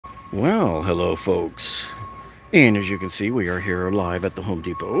Well, hello folks. And as you can see, we are here live at the Home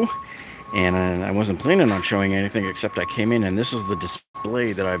Depot. And I wasn't planning on showing anything except I came in and this is the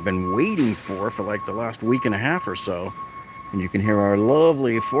display that I've been waiting for like the last week and a half or so. And you can hear our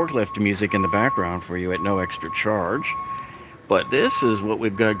lovely forklift music in the background for you at no extra charge. But this is what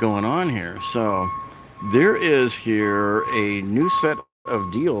we've got going on here. So there is here a new set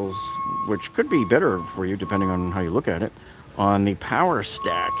of deals, which could be better for you depending on how you look at it, on the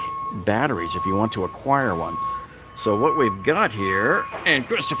Powerstack batteries if you want to acquire one. So what we've got here, and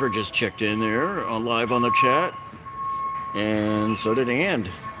Christopher just checked in there on live on the chat, and so did And.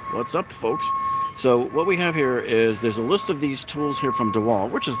 What's up, folks? So what we have here is there's a list of these tools here from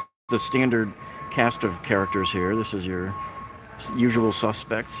Dewalt, which is the standard cast of characters here. This is your usual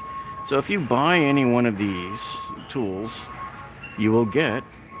suspects. So if you buy any one of these tools, you will get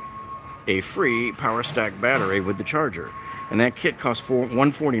a free Powerstack battery with the charger. And that kit costs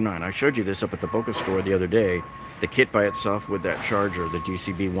 $149. I showed you this up at the BOGO store the other day. The kit by itself with that charger, the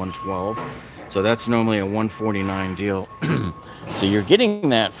DCB 112. So that's normally a $149 deal. So you're getting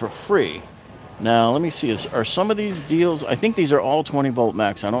that for free. Now, let me see. Are some of these deals... I think these are all 20 volt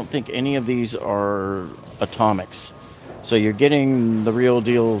max. I don't think any of these are atomics. So you're getting the real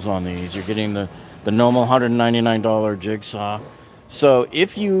deals on these. You're getting the normal $199 jigsaw. So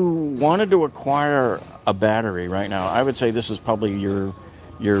if you wanted to acquire a battery right now, I would say this is probably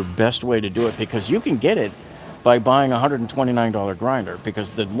your best way to do it, because you can get it by buying a $129 grinder,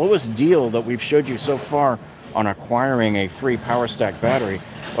 because the lowest deal that we've showed you so far on acquiring a free Powerstack battery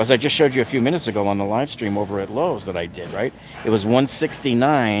was, I just showed you a few minutes ago on the live stream over at Lowe's that I did, right? It was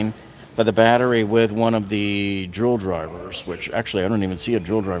 $169 for the battery with one of the drill drivers, which actually I don't even see a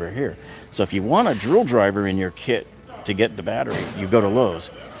drill driver here. So if you want a drill driver in your kit to get the battery, you go to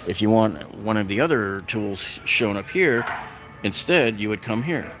Lowe's. If you want one of the other tools shown up here, instead you would come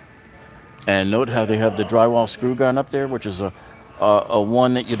here. And note how they have the drywall screw gun up there, which is a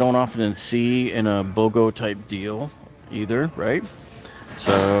one that you don't often see in a BOGO type deal either, right?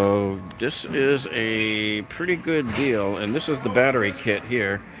 So this is a pretty good deal, and this is the battery kit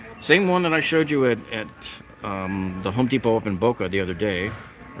here. Same one that I showed you at the Home Depot up in Boca the other day,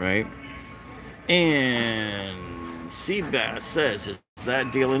 right? And Seabass says, is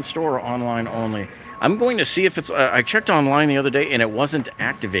that deal in store or online only? I'm going to see if it's... I checked online the other day and it wasn't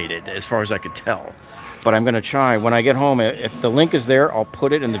activated as far as I could tell. But I'm going to try. When I get home, if the link is there, I'll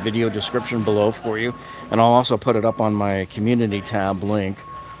put it in the video description below for you. And I'll also put it up on my community tab link.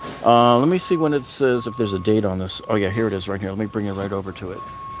 Let me see when it says, if there's a date on this. Oh yeah, here it is right here. Let me bring you right over to it.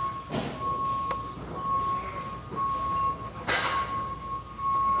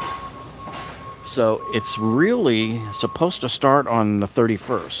 So it's really supposed to start on the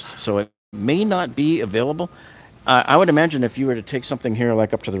 31st. So it may not be available. I would imagine if you were to take something here,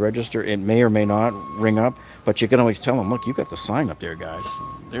 like up to the register, it may or may not ring up. But you can always tell them, look, you got the sign up there, guys.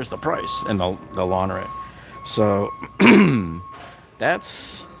 There's the price, and they'll honor it. So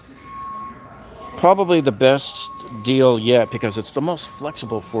that's probably the best deal yet, because it's the most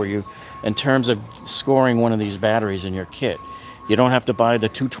flexible for you in terms of scoring one of these batteries in your kit. You don't have to buy the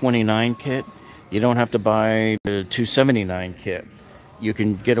 229 kit. You don't have to buy the 279 kit. You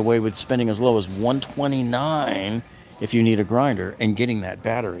can get away with spending as low as $129 if you need a grinder and getting that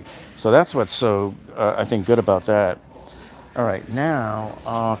battery. So that's what's so, I think, good about that. All right, now,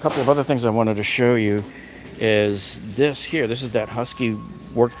 a couple of other things I wanted to show you is this here. This is that Husky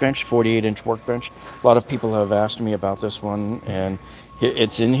workbench, 48-inch workbench. A lot of people have asked me about this one, and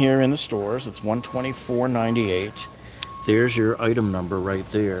it's in here in the stores. It's $124.98. There's your item number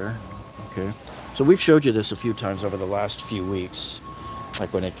right there. Okay. So we've showed you this a few times over the last few weeks,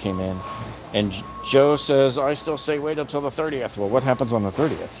 like when it came in. And Joe says, I still say wait until the 30th. Well, what happens on the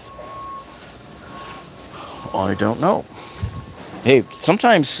 30th? I don't know. Hey,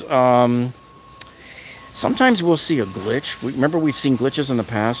 sometimes we'll see a glitch. Remember, we've seen glitches in the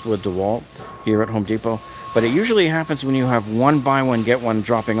past with Dewalt here at Home Depot. But it usually happens when you have one buy one, get one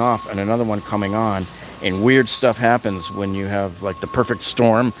dropping off and another one coming on. And weird stuff happens when you have like the perfect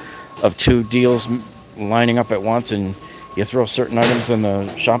storm of two deals lining up at once, and you throw certain items in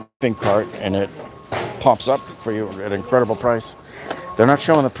the shopping cart and it pops up for you at an incredible price. They're not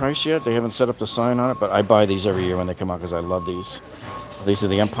showing the price yet. They haven't set up the sign on it, but I buy these every year when they come out because I love these. These are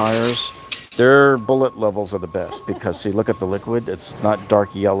the Empires. Their bullet levels are the best because, see, look at the liquid. It's not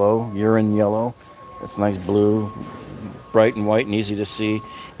dark yellow, urine yellow. It's nice blue, bright and white and easy to see.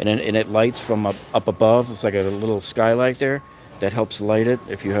 And it lights from up above. It's like a little skylight there. That helps light it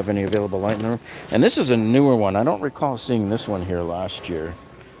if you have any available light in the room. And this is a newer one. I don't recall seeing this one here last year,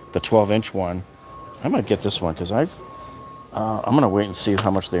 the 12-inch one. I might get this one because I'm gonna wait and see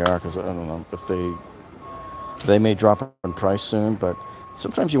how much they are, because I don't know if they may drop in price soon. But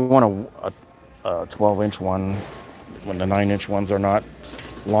sometimes you want a 12-inch one when the 9-inch ones are not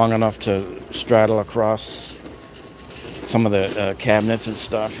long enough to straddle across some of the cabinets and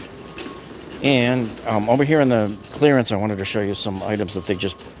stuff. And over here in the clearance, I wanted to show you some items that they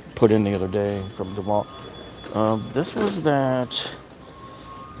just put in the other day from Dewalt.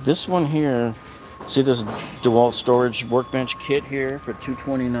 This one here. See this Dewalt storage workbench kit here for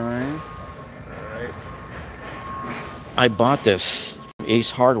 $229. Alright. I bought this from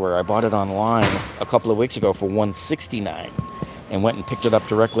Ace Hardware. I bought it online a couple of weeks ago for $169 and went and picked it up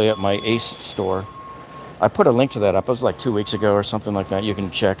directly at my Ace store. I put a link to that up. It was like 2 weeks ago or something like that. You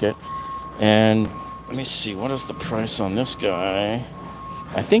can check it. And let me see, what is the price on this guy?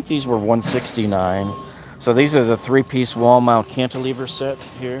 I think these were $169. So these are the 3-piece wall mount cantilever set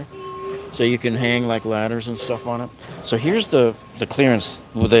here. So you can hang like ladders and stuff on it. So here's the clearance.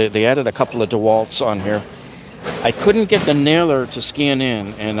 They added a couple of DeWalts on here. I couldn't get the nailer to scan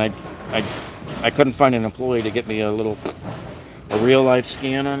in, and I couldn't find an employee to get me a real life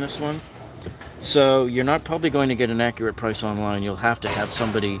scan on this one. So you're not probably going to get an accurate price online. You'll have to have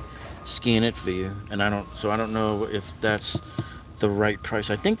somebody scan it for you, and I don't know if that's the right price.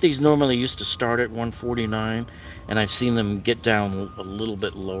 I think these normally used to start at $149, and I've seen them get down a little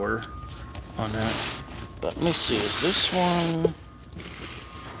bit lower on that. But let me see, is this one?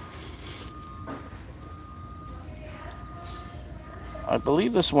 I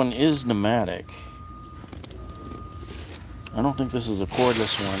believe this one is pneumatic. I don't think this is a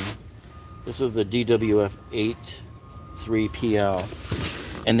cordless one. This is the DWF-8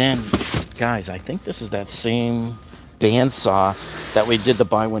 3PL. And then, guys, I think this is that same bandsaw that we did the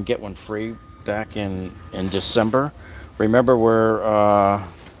buy one get one free back in December. Remember where a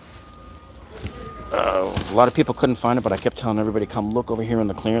lot of people couldn't find it, but I kept telling everybody, come look over here in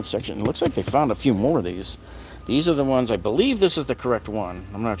the clearance section. It looks like they found a few more of these. These are the ones, I believe this is the correct one.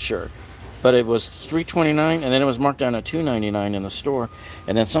 I'm not sure. But it was $329, and then it was marked down at $299 in the store.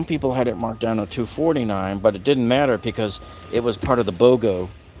 And then some people had it marked down at $249, but it didn't matter because it was part of the BOGO,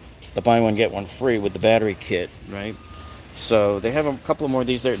 the buy one, get one free with the battery kit, right? So they have a couple more of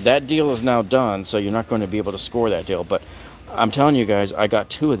these there. That deal is now done, so you're not going to be able to score that deal. But I'm telling you guys, I got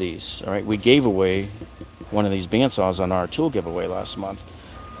 2 of these, all right? We gave away one of these bandsaws on our tool giveaway last month.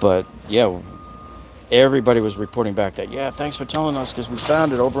 But, yeah, everybody was reporting back that, yeah, thanks for telling us because we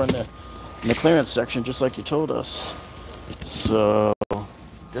found it over in the clearance section just like you told us. So,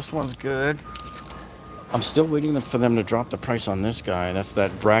 this one's good. I'm still waiting for them to drop the price on this guy. That's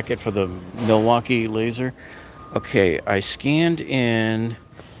that bracket for the Milwaukee laser. Okay, I scanned in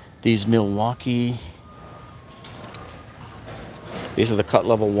these Milwaukee. These are the cut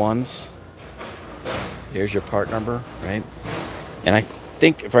level ones. Here's your part number, right? And I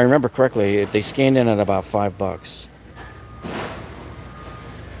think, if I remember correctly, they scanned in at about $5.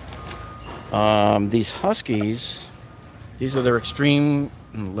 These Huskies, these are their extreme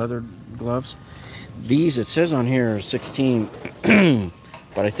leather gloves. These, it says on here, are 16,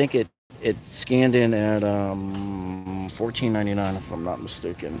 but I think it scanned in at $14.99 if I'm not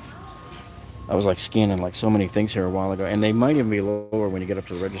mistaken. I was like scanning like so many things here a while ago, and they might even be lower when you get up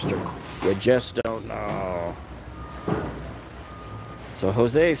to the register. You just don't know. So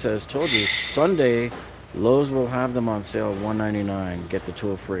Jose says, told you, Sunday, Lowe's will have them on sale at $199. Get the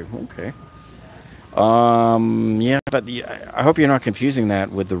tool free. Okay. Yeah, but I hope you're not confusing that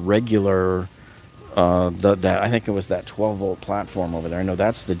with the regular, that I think it was that 12-volt platform over there. I know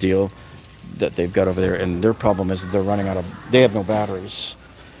that's the deal that they've got over there, and their problem is they're running out of, they have no batteries.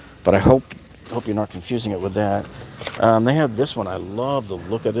 But I hope you're not confusing it with that. They have this one. I love the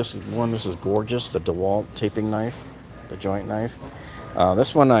look of this one. This is gorgeous. The Dewalt taping knife, the joint knife.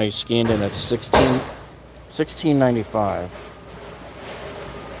 This one I scanned in at $16.95.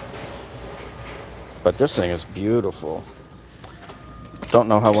 But this thing is beautiful. Don't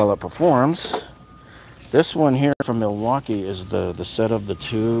know how well it performs. This one here from Milwaukee is the set of the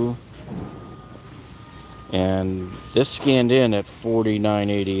 2. And this scanned in at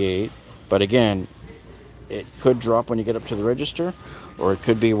 $49.88. But again, it could drop when you get up to the register, or it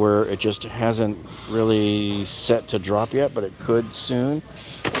could be where it just hasn't really set to drop yet, but it could soon.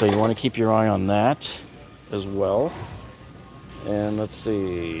 So you want to keep your eye on that as well. And let's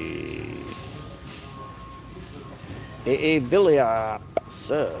see. A Villia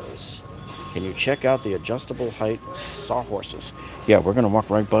says, can you check out the adjustable height sawhorses? Yeah, we're going to walk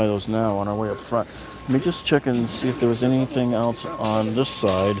right by those now on our way up front. Let me just check and see if there was anything else on this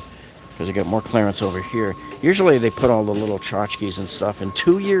side, because I got more clearance over here. Usually they put all the little tchotchkes and stuff. In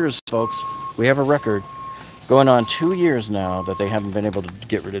 2 years, folks, we have a record. Going on 2 years now that they haven't been able to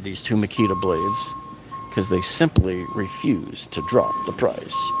get rid of these two Makita blades because they simply refuse to drop the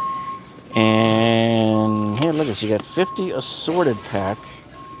price. And here, look at this. You got 50 assorted pack.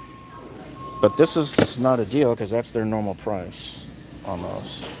 But this is not a deal because that's their normal price on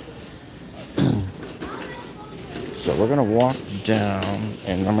those. So we're going to walk down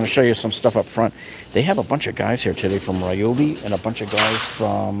and I'm going to show you some stuff up front. They have a bunch of guys here today from Ryobi and a bunch of guys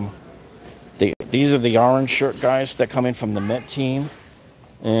from... These are the orange shirt guys that come in from the Met team.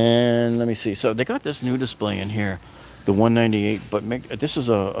 And let me see. So they got this new display in here, the 198. But this is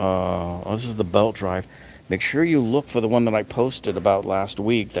this is the belt drive. Make sure you look for the one that I posted about last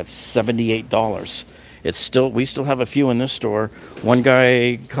week. That's $78. We still have a few in this store. One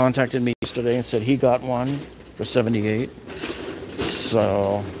guy contacted me yesterday and said he got one for $78.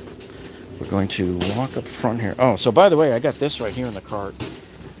 So we're going to walk up front here. Oh, so by the way, I got this right here in the cart.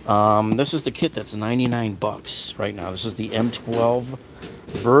 This is the kit that's 99 bucks right now. This is the M12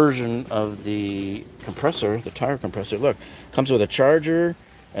 version of the compressor, the tire compressor. Look, comes with a charger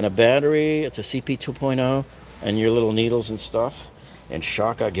and a battery. It's a CP 2.0 and your little needles and stuff. And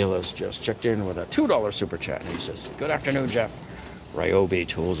Shaka Gillis just checked in with a $2 super chat. He says, "Good afternoon, Jeff. Ryobi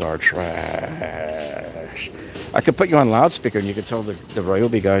tools are trash." I could put you on loudspeaker and you could tell the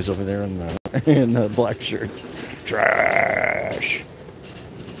Ryobi guys over there in the black shirts, trash.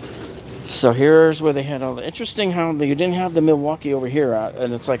 So here's where they had all the interesting how you didn't have the Milwaukee over here,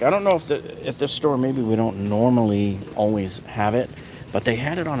 and it's like I don't know if this store, maybe we don't normally always have it, but they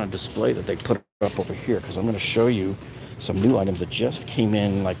had it on a display that they put up over here because I'm going to show you some new items that just came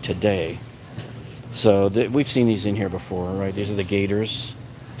in like today. So we've seen these in here before, right? These are the Gators,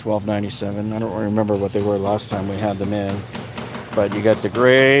 $12.97. I don't remember what they were last time we had them in, but you got the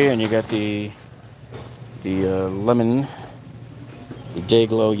gray and you got the lemon. The Day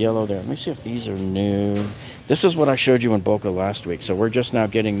Glow yellow there. Let me see if these are new. This is what I showed you in BOGO last week. So we're just now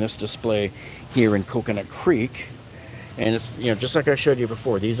getting this display here in Coconut Creek. And it's, just like I showed you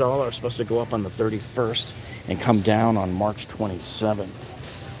before, these all are supposed to go up on the 31st and come down on March 27th.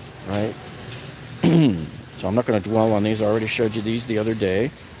 Right? So I'm not going to dwell on these. I already showed you these the other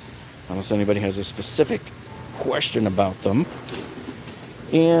day. Unless anybody has a specific question about them.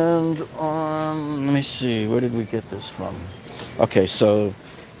 And let me see, where did we get this from? Okay, so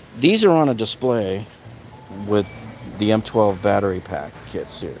these are on a display with the M12 battery pack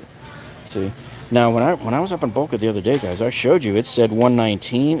kits here. See, now when I was up in BOGO the other day, guys, I showed you it said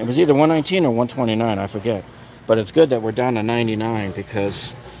 119. It was either 119 or 129, I forget. But it's good that we're down to 99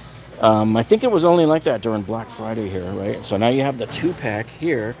 because I think it was only like that during Black Friday here, right? So now you have the 2-pack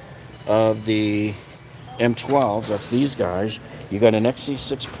here of the M12s. That's these guys. You got an XC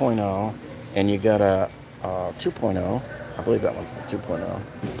 6.0 and you got a 2.0. I believe that one's the 2.0.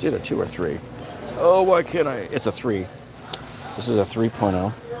 It's either 2 or 3. Oh, why can't I? It's a 3. This is a 3.0.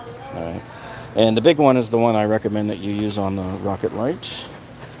 All right. And the big one is the one I recommend that you use on the Rocket Light.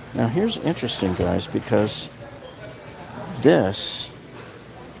 Now, here's interesting, guys, because the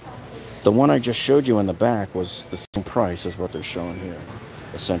one I just showed you in the back was the same price as what they're showing here,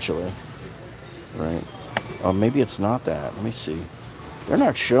 essentially. Right? Oh, maybe it's not that. Let me see. They're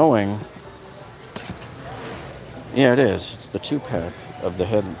not showing... Yeah, it is. It's the 2-pack of the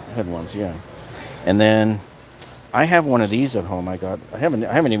head ones, yeah. And then I have one of these at home. I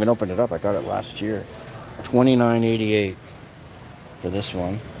haven't even opened it up. I got it last year. $29.88 for this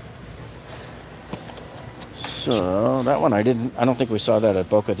one. So that one I don't think we saw that at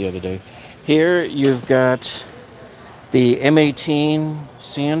BOGO the other day. Here you've got the M18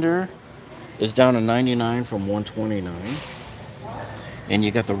 sander is down to 99 from 129. And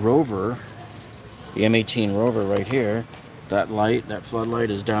you got the Rover, the M18 Rover right here. That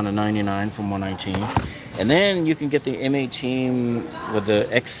floodlight is down to 99 from 119. And then you can get the M18 with the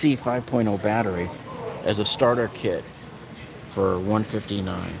XC 5.0 battery as a starter kit for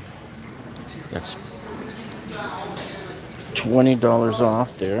 $159. That's $20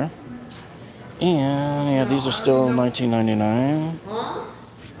 off there. And yeah, these are still $19.99.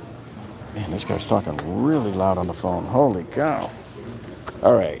 Man, this guy's talking really loud on the phone. Holy cow.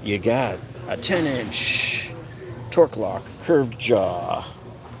 All right, you got a 10-inch torque lock, curved jaw.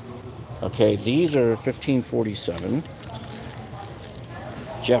 Okay, these are $15.47.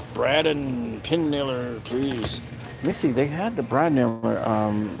 Jeff Braden, pin nailer, please. Let me see, they had the Brad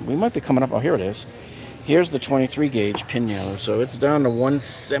nailer. We might be coming up. Oh, here it is. Here's the 23 gauge pin nailer. So it's down to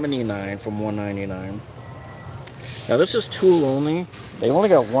 $179 from $199. Now this is tool only. They only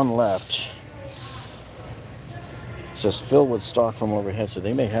got one left. It says fill with stock from overhead, so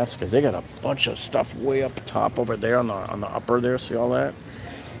they may have, because they got a bunch of stuff way up top over there on the upper there. See all that?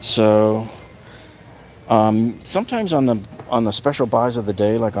 So Sometimes on the special buys of the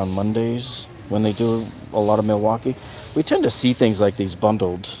day, like on Mondays when they do a lot of Milwaukee, we tend to see things like these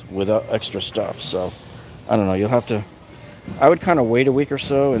bundled with extra stuff. So I don't know. You'll have to. I would kind of wait a week or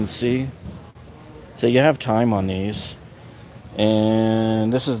so and see. So you have time on these.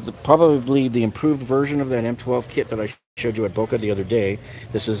 And this is probably the improved version of that M12 kit that I showed you at BOGO the other day.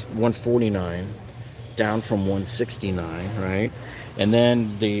 This is $149, down from $169, right? And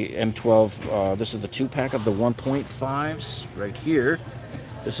then the M12, this is the 2-pack of the 1.5s right here.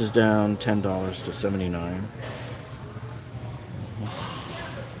 This is down $10 to $79.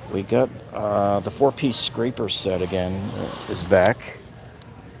 We got the 4-piece scraper set again is back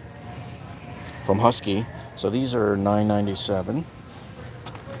from Husky. So these are $9.97,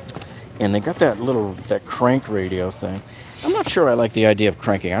 and they got that crank radio thing. I'm not sure I like the idea of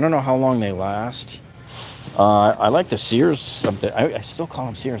cranking. I don't know how long they last. I like the Sears. I still call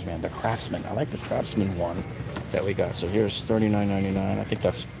them Sears, man. The Craftsman. I like the Craftsman one that we got. So here's $39.99. I think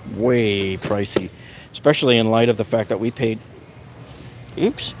that's way pricey, especially in light of the fact that we paid.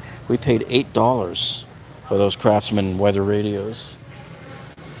 Oops, we paid $8 for those Craftsman weather radios.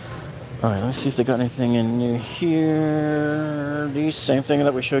 All right, let's see if they got anything in new here. These same thing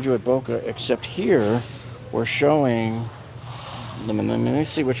that we showed you at BOGO, except here we're showing. Let me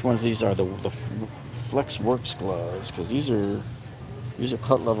see which ones these are. The Flex Works gloves, because these are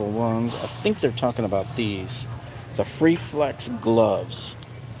cut level ones. I think they're talking about these, the Free Flex gloves.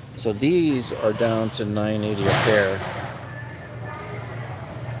 So these are down to $9.80 a pair.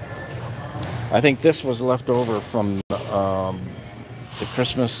 I think this was left over from the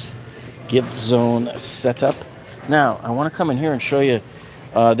Christmas gift zone setup. Now I want to come in here and show you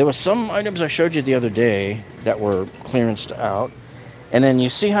there was some items I showed you the other day that were clearanced out, and then you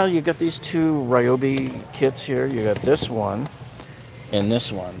see how you got these two Ryobi kits here. You got this one and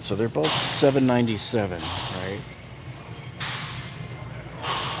this one, so they're both $7.97, right?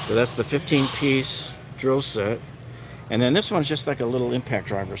 So that's the 15-piece drill set, and then this one's just like a little impact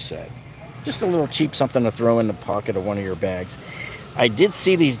driver set, just a little cheap something to throw in the pocket of one of your bags. I did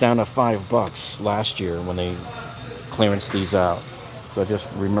see these down to $5 last year when they clearanced these out. So just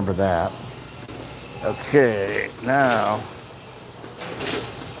remember that. Okay, now,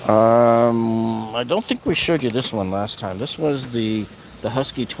 I don't think we showed you this one last time. This was the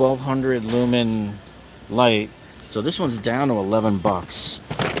Husky 1200 lumen light. So this one's down to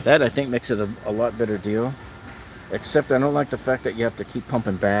 $11. That I think makes it a lot better deal. Except I don't like the fact that you have to keep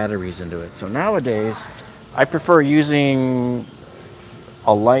pumping batteries into it. So nowadays, I prefer using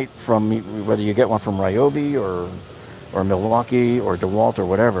a light from, whether you get one from Ryobi or Milwaukee or Dewalt or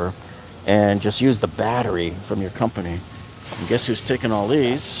whatever, and just use the battery from your company. And guess who's taking all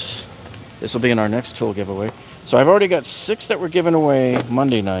these? This will be in our next tool giveaway. So I've already got 6 that were given away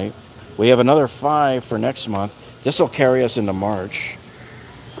Monday night. We have another 5 for next month. This will carry us into March.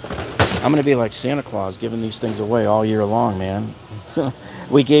 I'm going to be like Santa Claus giving these things away all year long, man.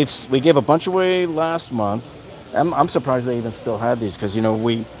 we gave a bunch away last month. I'm surprised they even still had these, because, you know,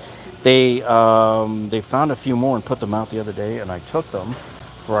 they found a few more and put them out the other day, and I took them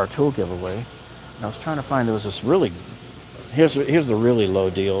for our tool giveaway. And I was trying to find, there was this really, here's the really low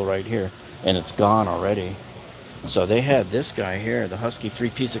deal right here, and it's gone already. So they had this guy here, the Husky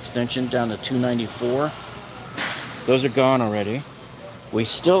 3-piece extension, down to $294. Those are gone already. We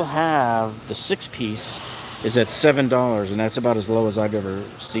still have the 6-piece is at $7, and that's about as low as I've ever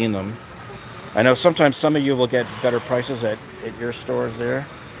seen them. I know sometimes some of you will get better prices at your stores there.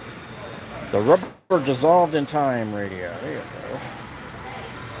 The rubber dissolved in time radio. There you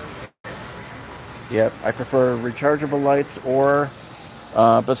go. Yep, I prefer rechargeable lights,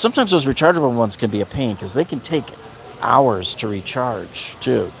 but sometimes those rechargeable ones can be a pain because they can take hours to recharge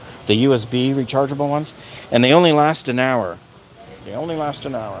too. The USB rechargeable ones, and they only last an hour. They only last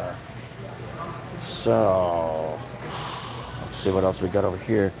an hour. So let's see what else we got over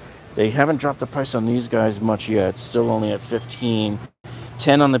here. They haven't dropped the price on these guys much yet. Still only at $15.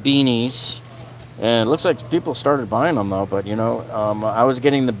 10 on the beanies. And it looks like people started buying them though. But you know, I was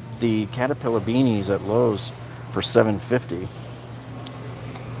getting the Caterpillar beanies at Lowe's for $7.50.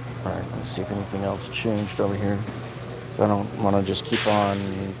 All right, let's see if anything else changed over here. So I don't want to just keep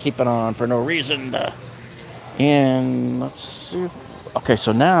it on for no reason. And let's see. Okay,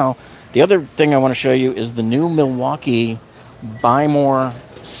 so now the other thing I want to show you is the new Milwaukee Buy More,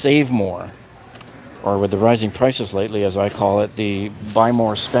 Save More, or with the rising prices lately, as I call it, the Buy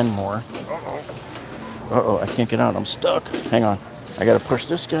More, Spend More. Uh-oh, I can't get out. I'm stuck. Hang on. I got to push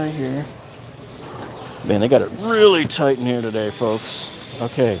this guy here. Man, they got it really tight in here today, folks.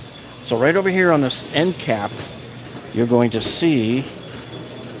 Okay, so right over here on this end cap, you're going to see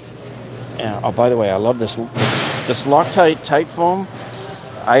Oh, by the way, I love this Loctite tight foam.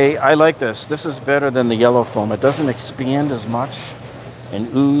 I like this. This is better than the yellow foam. It doesn't expand as much and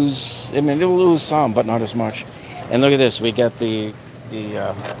ooze. I mean, it'll ooze some, but not as much. And look at this. We got the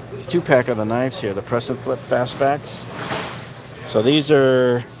 2-pack of the knives here, the press and flip fastbacks. So these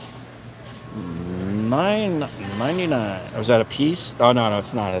are $9.99. Was that a piece? Oh, no,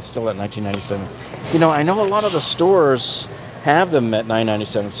 it's not. It's still at $19.97. You know, I know a lot of the stores have them at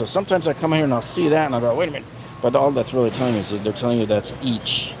 $9.97. So sometimes I come here and I'll see that and I'll go, wait a minute. But all that's really telling you is that they're telling you that's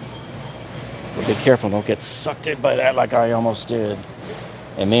each. But be careful, don't get sucked in by that like I almost did.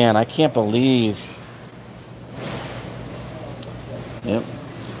 And man, I can't believe. Yep.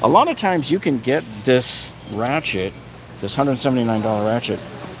 A lot of times you can get this ratchet, this $179 ratchet,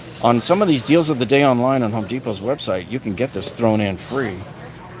 on some of these deals of the day online on Home Depot's website. You can get this thrown in free.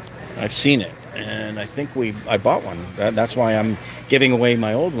 I've seen it, and I think I bought one. That's why I'm giving away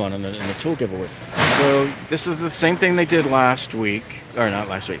my old one in the tool giveaway. So this is the same thing they did last week, or not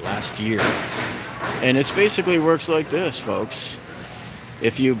last week, last year. And it basically works like this, folks.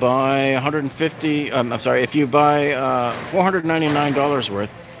 If you buy if you buy $499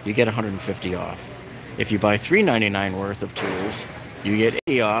 worth, you get $150 off. If you buy $399 worth of tools, you get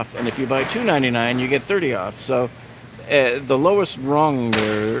 $80 off. And if you buy $299, you get $30 off. So the lowest rung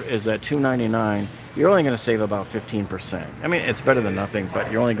there is at $299. You're only going to save about 15%. I mean, it's better than nothing,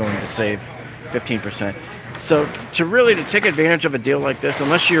 but you're only going to save 15%. So to take advantage of a deal like this,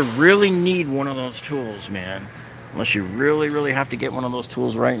 unless you really need one of those tools, man, unless you really have to get one of those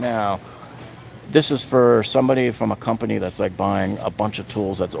tools right now, this is for somebody from a company that's like buying a bunch of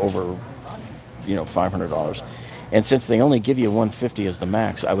tools that's over, $500. And since they only give you $150 as the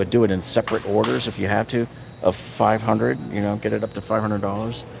max, I would do it in separate orders if you have to, of $500, get it up to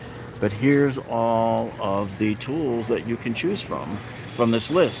 $500. But here's all of the tools that you can choose from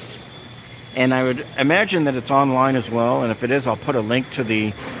this list. And I would imagine that it's online as well. And if it is, I'll put a link to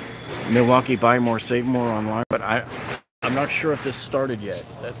the Milwaukee Buy More, Save More online. But I'm not sure if this started yet.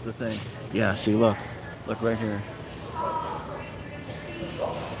 That's the thing. Yeah, see, look right here.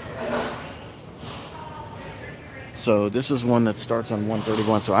 So this is one that starts on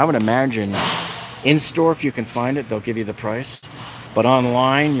 $131. So I would imagine in store, if you can find it, they'll give you the price. But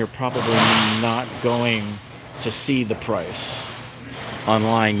online, you're probably not going to see the price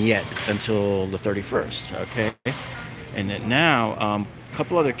online yet until the 31st, okay? And then now, a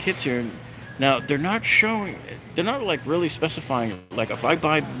couple other kits here. Now, they're not like really specifying, like if I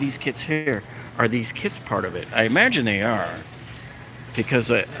buy these kits here, are these kits part of it? I imagine they are, because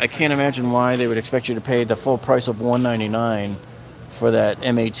I can't imagine why they would expect you to pay the full price of $199 for that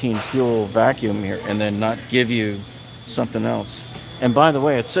M18 fuel vacuum here and then not give you something else. And by the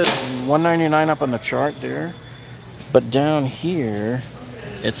way, it says $199 up on the chart there, but down here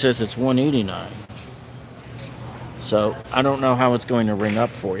it says it's $189. So I don't know how it's going to ring up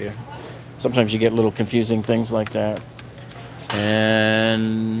for you. Sometimes you get little confusing things like that.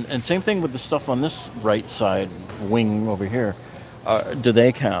 And same thing with the stuff on this right side wing over here. Do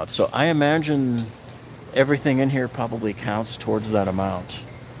they count? So I imagine everything in here probably counts towards that amount.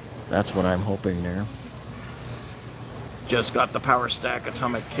 That's what I'm hoping there. Just got the Powerstack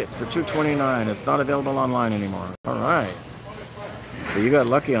Atomic Kit for $229. It's not available online anymore. All right. So you got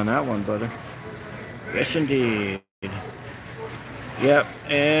lucky on that one, brother. Yes, indeed. Yep,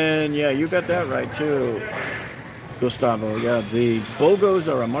 and yeah, you got that right too, Gustavo. Yeah, the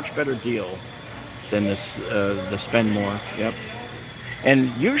BOGOs are a much better deal than this, the Spend More. Yep. And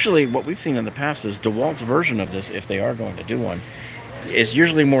usually what we've seen in the past is Dewalt's version of this, if they are going to do one, is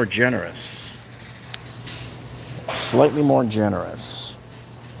usually more generous. Slightly more generous.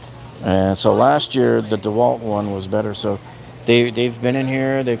 And so last year the Dewalt one was better. So they've been in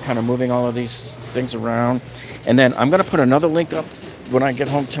here, they're kind of moving all of these things around. And then I'm going to put another link up when I get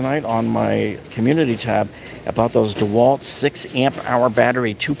home tonight on my community tab about those Dewalt 6 amp hour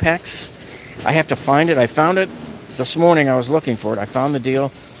battery 2-packs. I have to find it. I found it this morning. I was looking for it. I found the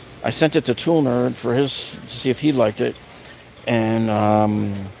deal. I sent it to Tool Nerd for to see if he liked it.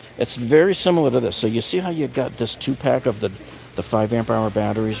 And it's very similar to this. So you see how you got this 2-pack of the 5 amp hour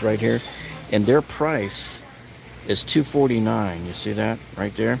batteries right here? And their price is $249. You see that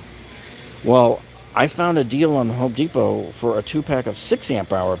right there? Well, I found a deal on Home Depot for a 2-pack of 6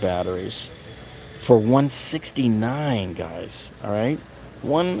 amp hour batteries for $169, guys. All right,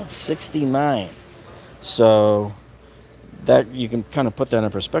 $169. So that you can kind of put that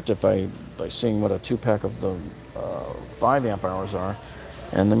in perspective by seeing what a 2-pack of the 5 amp hours are.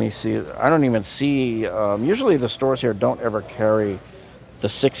 And let me see. I don't even see. Usually the stores here don't ever carry the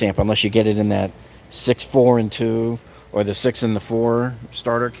 6 amp unless you get it in that 6, 4, and 2 or the 6 and the 4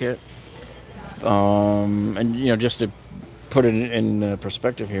 starter kit. And you know, just to put it in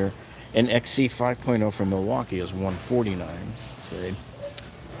perspective here, an XC 5.0 from Milwaukee is $149. See.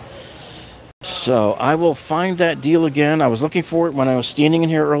 So I will find that deal again. I was looking for it when I was standing in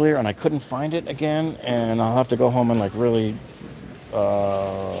here earlier, and I couldn't find it again. And I'll have to go home and like really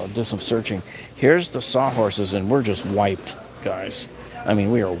do some searching. Here's the sawhorses, and we're just wiped, guys. I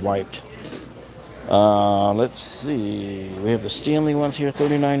mean, we are wiped. Let's see. We have the Stanley ones here,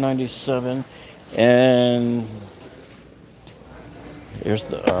 $39.97, and here's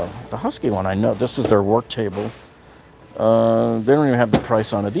the Husky one. I know this is their work table. They don't even have the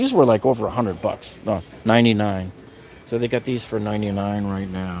price on it. These were like over $100. No, 99. So they got these for 99 right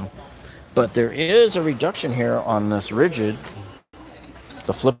now. But there is a reduction here on this rigid.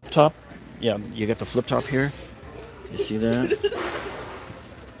 The flip top. Yeah, you got the flip top here. You see that?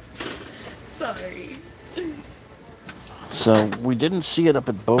 Sorry. So we didn't see it up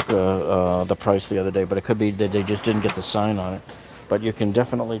at BOGO, the price the other day, but it could be that they just didn't get the sign on it. But you can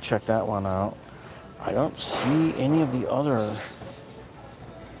definitely check that one out. I don't see any of the other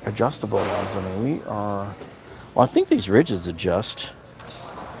adjustable ones. I mean, we are... Well, I think these rigids adjust.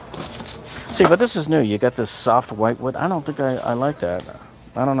 See, but this is new. You got this soft whitewood. I don't think I like that.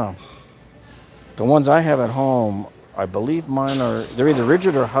 I don't know. The ones I have at home, I believe mine are... They're either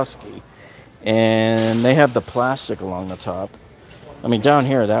rigid or husky. And they have the plastic along the top. I mean, down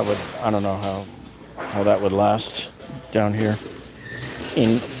here, that would... I don't know how that would last down here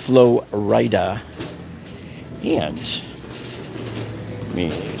in Florida. And let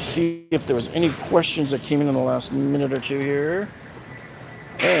me see if there was any questions that came in the last minute or two here.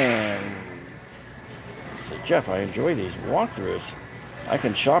 And so Jeff, I enjoy these walkthroughs. I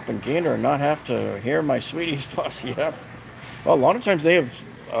can shop and gander and not have to hear my sweeties fuss. Yep. Well, a lot of times they have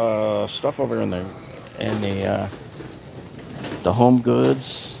stuff over in the home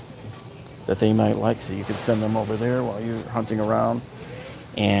goods that they might like, so you can send them over there while you're hunting around.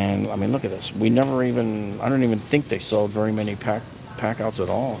 And I mean, look at this. We never even, I don't even think they sold very many pack outs at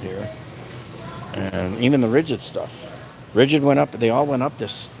all here. And even the rigid stuff. Rigid went up, they all went up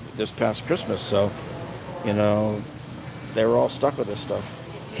this past Christmas. So, you know, they were all stuck with this stuff.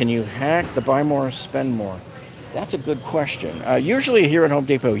 Can you hack the buy more, spend more? That's a good question. Usually here at Home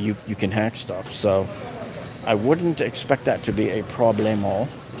Depot, you can hack stuff. So I wouldn't expect that to be a problemo.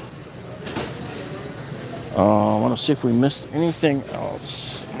 I want to see if we missed anything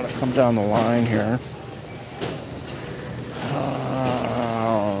else. I'm going to come down the line here.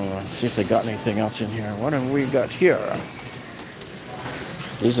 Let's see if they got anything else in here. What have we got here?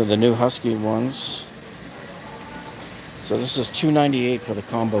 These are the new Husky ones. So this is $298 for the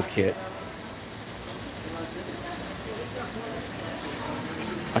combo kit.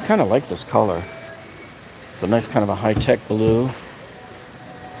 I kind of like this color. It's a nice kind of a high-tech blue.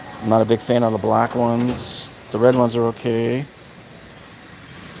 I'm not a big fan of the black ones. The red ones are okay.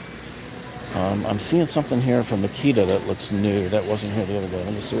 I'm seeing something here from Makita that looks new. That wasn't here the other day.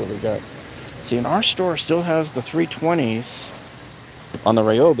 Let me see what we got. See, in our store still has the 320s on the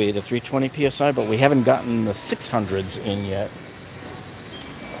Ryobi, the 320 PSI, but we haven't gotten the 600s in yet.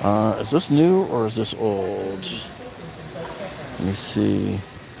 Is this new or is this old? Let me see.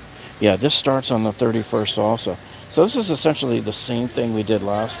 Yeah, this starts on the 31st also. So this is essentially the same thing we did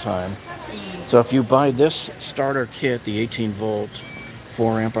last time. So if you buy this starter kit, the 18 volt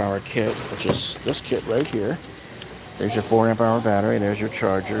 4 amp hour kit, which is this kit right here. There's your 4 amp hour battery, there's your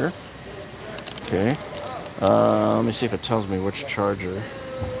charger. Okay. Let me see if it tells me which charger.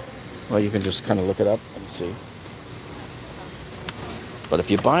 Well, you can just kind of look it up and see. But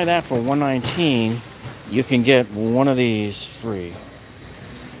if you buy that for $119, you can get one of these free.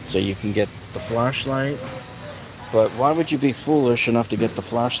 So you can get the flashlight. But why would you be foolish enough to get the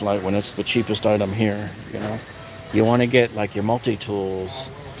flashlight when it's the cheapest item here? You know, you want to get like your multi-tools.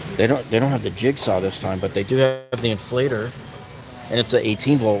 They don't have the jigsaw this time, but they do have the inflator, and it's an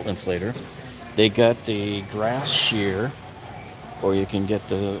 18 volt inflator. They got the grass shear, or you can get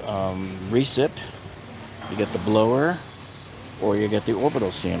the recip. You get the blower, or you get the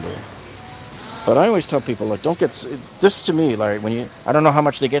orbital sander. But I always tell people, like, don't get this. To me, like, when I don't know how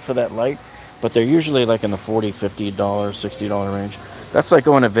much they get for that light. But they're usually like in the $40, $50, $60 range. That's like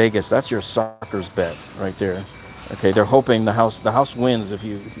going to Vegas. That's your sucker's bet right there. Okay, they're hoping the house wins if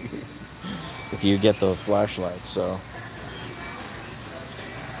you get the flashlight. So,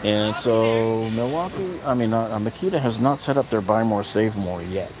 and so Milwaukee, I mean, Makita has not set up their buy more, save more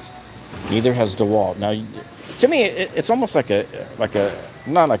yet. Neither has Dewalt. Now, to me, it's almost like a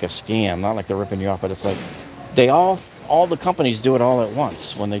not like a scam, not like they're ripping you off, but it's like all the companies do it all at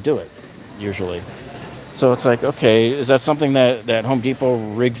once when they do it. Usually, So it's like, okay, is that something that Home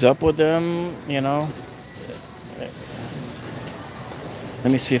Depot rigs up with them, you know?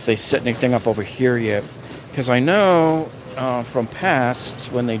 Let me see if they set anything up over here yet. Because I know from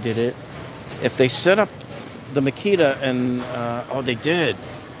past, when they did it, if they set up the Makita and, oh, they did.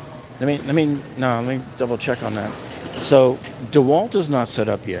 Let me double check on that. So Dewalt is not set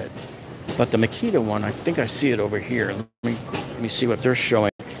up yet, but the Makita one, I think I see it over here. Let me see what they're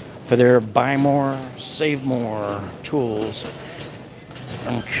showing for their buy more, save more tools.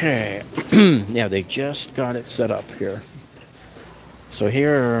 Okay, yeah, they just got it set up here. So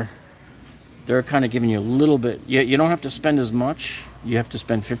here, they're kind of giving you a little bit. You don't have to spend as much. You have to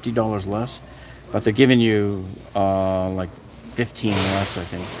spend $50 less, but they're giving you like 15 less, I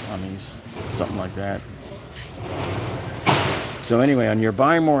think, on these, something like that. So anyway, on your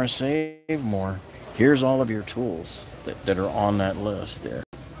buy more, save more, here's all of your tools that are on that list there.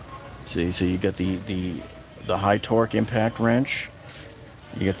 See, so you got the high torque impact wrench,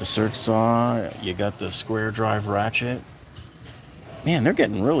 you got the circ saw, you got the square drive ratchet. Man, they're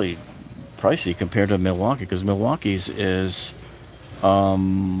getting really pricey compared to Milwaukee, because Milwaukee's is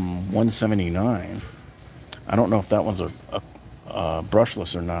 $179. I don't know if that one's a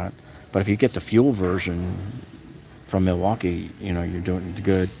brushless or not, but if you get the fuel version from Milwaukee, you know, you're doing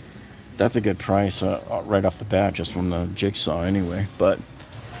good. That's a good price right off the bat, just from the jigsaw anyway. But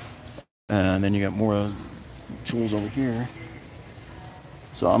and then you got more tools over here.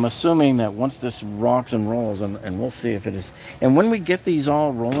 So I'm assuming that once this rocks and rolls, and we'll see if it is. And when we get these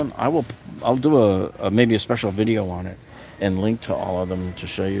all rolling, I'll do maybe a special video on it and link to all of them to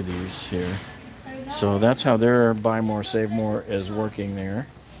show you these here. So that's how their buy more, save more is working there.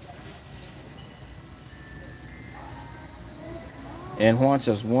 And Juan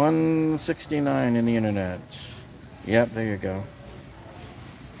says 169 in the internet. Yep, there you go.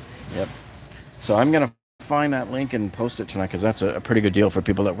 Yep. So I'm going to find that link and post it tonight, because that's a pretty good deal for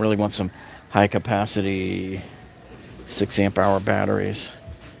people that really want some high capacity 6 amp hour batteries.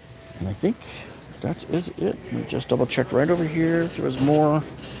 And I think that is it. Let me just double check right over here if there was more.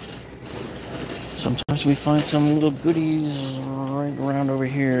 Sometimes we find some little goodies right around over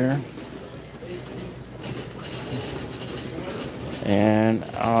here. And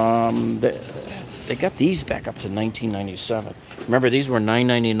they got these back up to $19.97. Remember, these were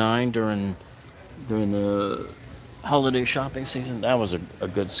 $9.99 during the holiday shopping season. That was a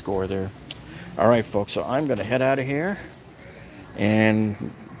good score there. All right, folks, so I'm going to head out of here,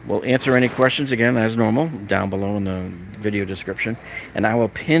 and we'll answer any questions again, as normal, down below in the video description. And I will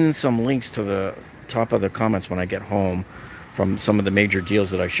pin some links to the top of the comments when I get home from some of the major deals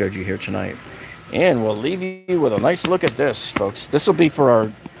that I showed you here tonight. And we'll leave you with a nice look at this, folks. This will be for our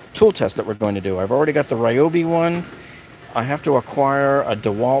tool test that we're going to do. I've already got the Ryobi one. I have to acquire a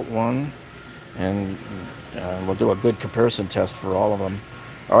Dewalt one, and we'll do a good comparison test for all of them.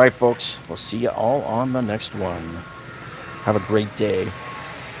 All right, folks, we'll see you all on the next one. Have a great day.